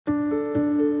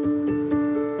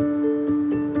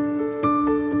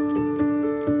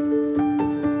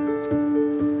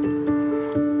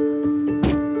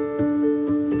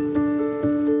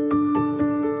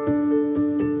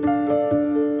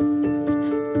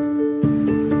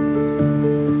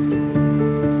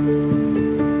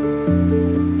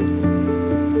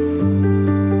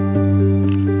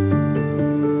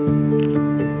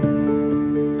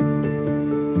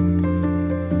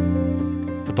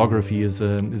photography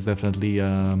is definitely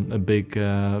a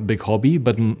big hobby,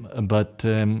 but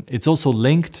it's also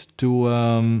linked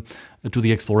to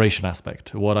the exploration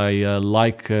aspect, what I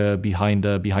like behind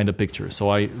a picture. So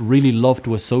I really love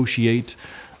to associate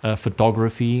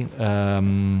photography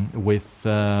with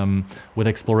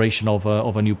exploration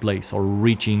of a new place, or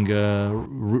reaching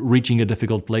a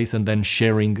difficult place and then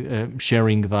sharing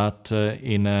that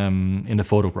in a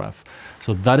photograph.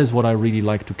 So that is what I really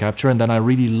like to capture, and then I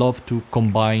really love to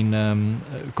combine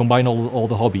all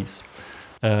the hobbies.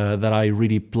 That I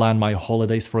really plan my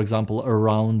holidays, for example,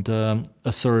 around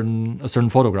a certain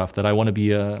photograph, that I want to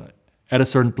be at a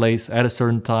certain place at a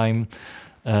certain time,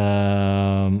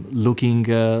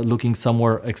 looking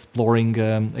somewhere,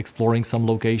 exploring some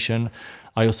location.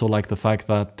 I also like the fact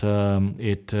that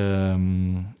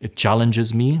it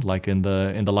challenges me. Like in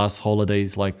the last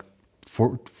holidays, like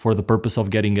for the purpose of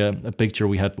getting a picture,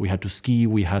 we had to ski,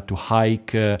 we had to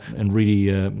hike, and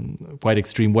really quite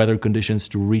extreme weather conditions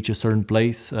to reach a certain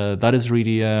place. That is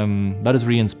really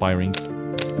inspiring.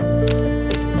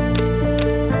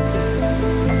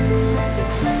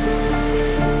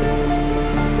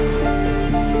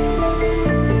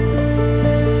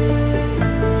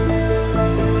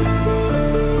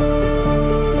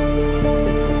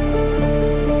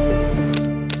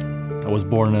 I was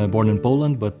born in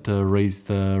Poland, but raised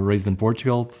in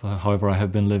Portugal. However, I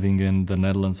have been living in the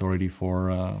Netherlands already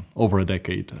for over a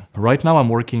decade. Right now, I'm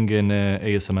working in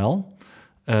ASML.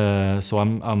 So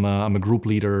I'm a group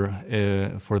leader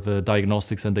for the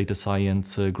Diagnostics and Data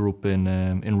Science group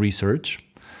in research,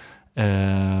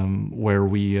 where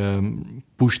we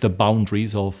push the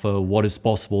boundaries of what is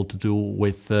possible to do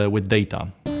with data.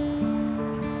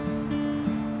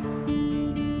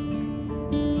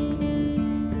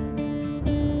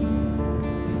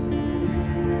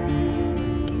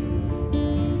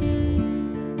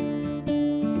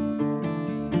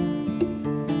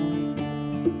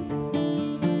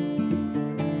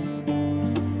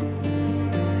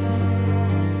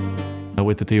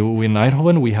 With the TU in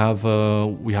Eindhoven, we have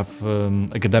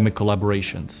academic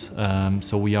collaborations.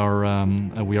 So we are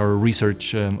a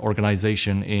research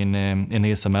organization in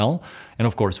ASML, and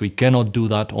of course we cannot do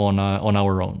that on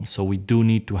our own. So we do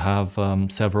need to have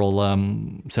several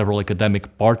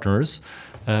academic partners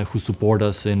who support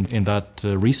us in that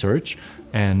research,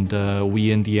 and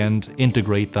we in the end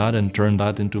integrate that and turn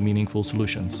that into meaningful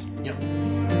solutions. Yep.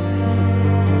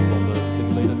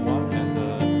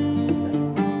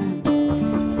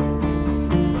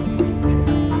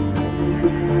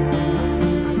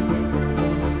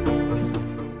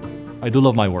 I do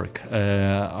love my work.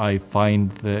 I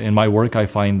find in my work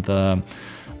the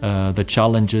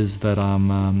challenges that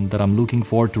I'm looking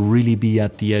for to really be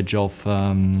at the edge of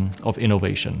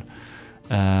innovation.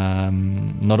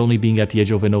 Not only being at the edge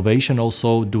of innovation,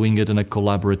 also doing it in a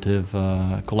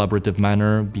collaborative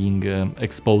manner, being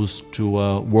exposed to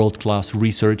world-class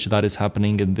research that is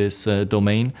happening in this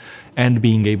domain, and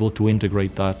being able to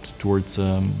integrate that towards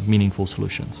meaningful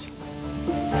solutions.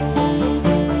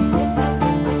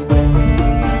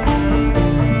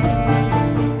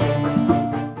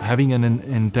 Having an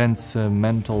intense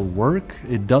mental work,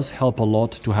 it does help a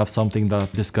lot to have something that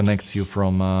disconnects you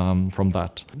from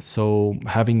that. So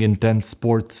having intense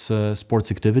sports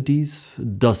activities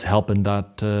does help in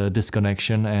that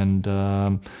disconnection,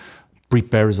 and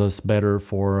prepares us better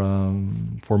for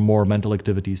more mental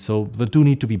activities. So the two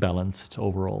need to be balanced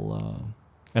overall.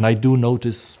 And I do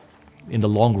notice in the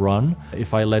long run,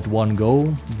 if I let one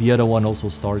go, the other one also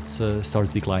starts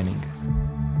declining.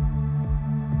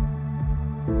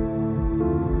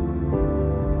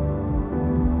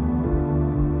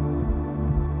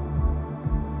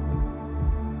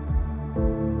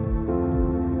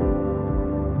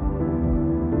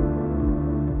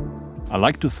 I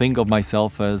like to think of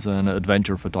myself as an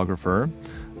adventure photographer,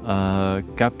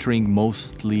 capturing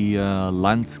mostly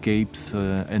landscapes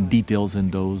and details in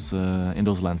those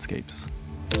landscapes.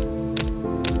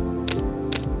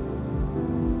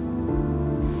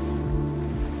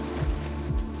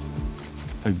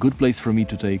 A good place for me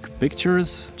to take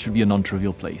pictures should be a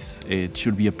non-trivial place. It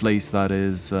should be a place that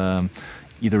is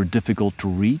either difficult to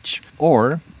reach,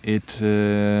 or it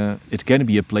can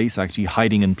be a place actually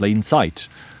hiding in plain sight.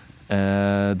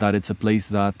 That it's a place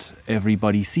that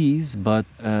everybody sees, but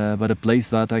a place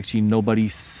that actually nobody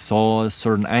saw a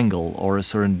certain angle or a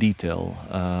certain detail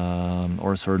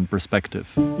or a certain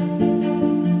perspective.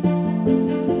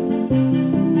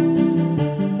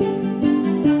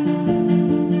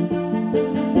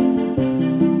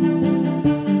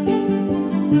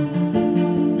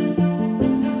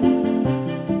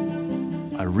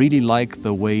 I really like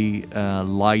the way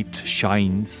light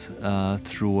shines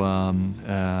through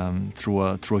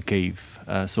a cave.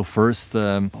 So first,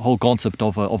 the whole concept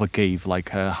of a cave, like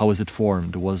how is it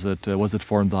formed? Was it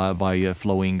formed by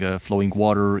flowing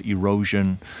water,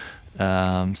 erosion?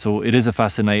 So it is a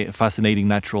fascinating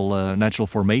natural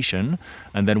formation.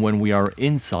 And then when we are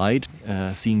inside,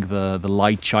 seeing the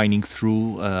light shining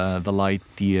through the light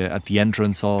at the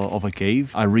entrance of a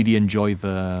cave, I really enjoy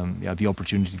the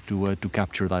opportunity to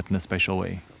capture that in a special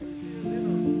way.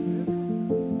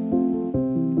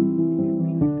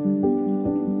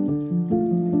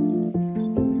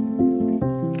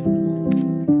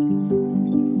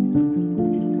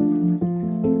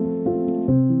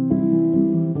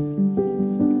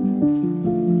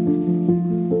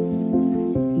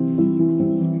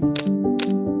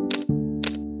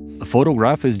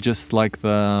 Photograph is just like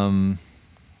the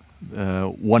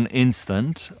one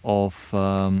instant of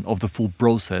the full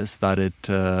process that it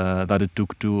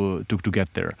took to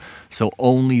get there. So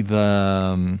only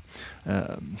the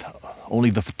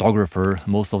photographer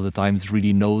most of the times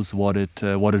really knows what it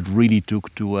really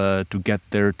took to get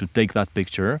there, to take that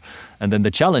picture. And then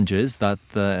the challenge is that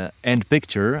the end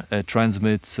picture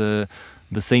transmits the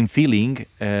same feeling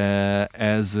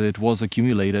as it was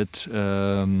accumulated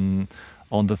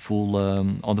on the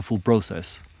full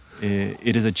process.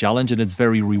 It is a challenge, and it's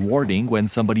very rewarding when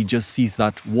somebody just sees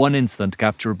that one instant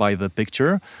captured by the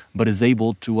picture, but is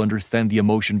able to understand the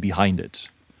emotion behind it.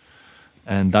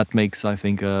 And that makes, I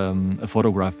think, a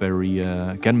photograph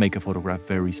can make a photograph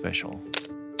very special.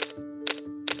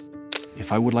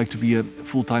 If I would like to be a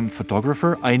full-time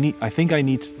photographer, I think I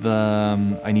need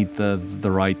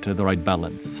the right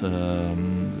balance.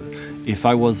 If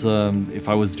I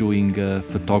was doing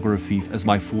photography as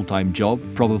my full-time job,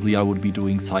 probably I would be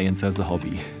doing science as a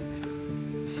hobby.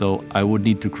 So I would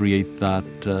need to create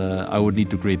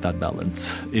that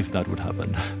balance if that would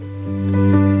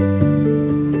happen.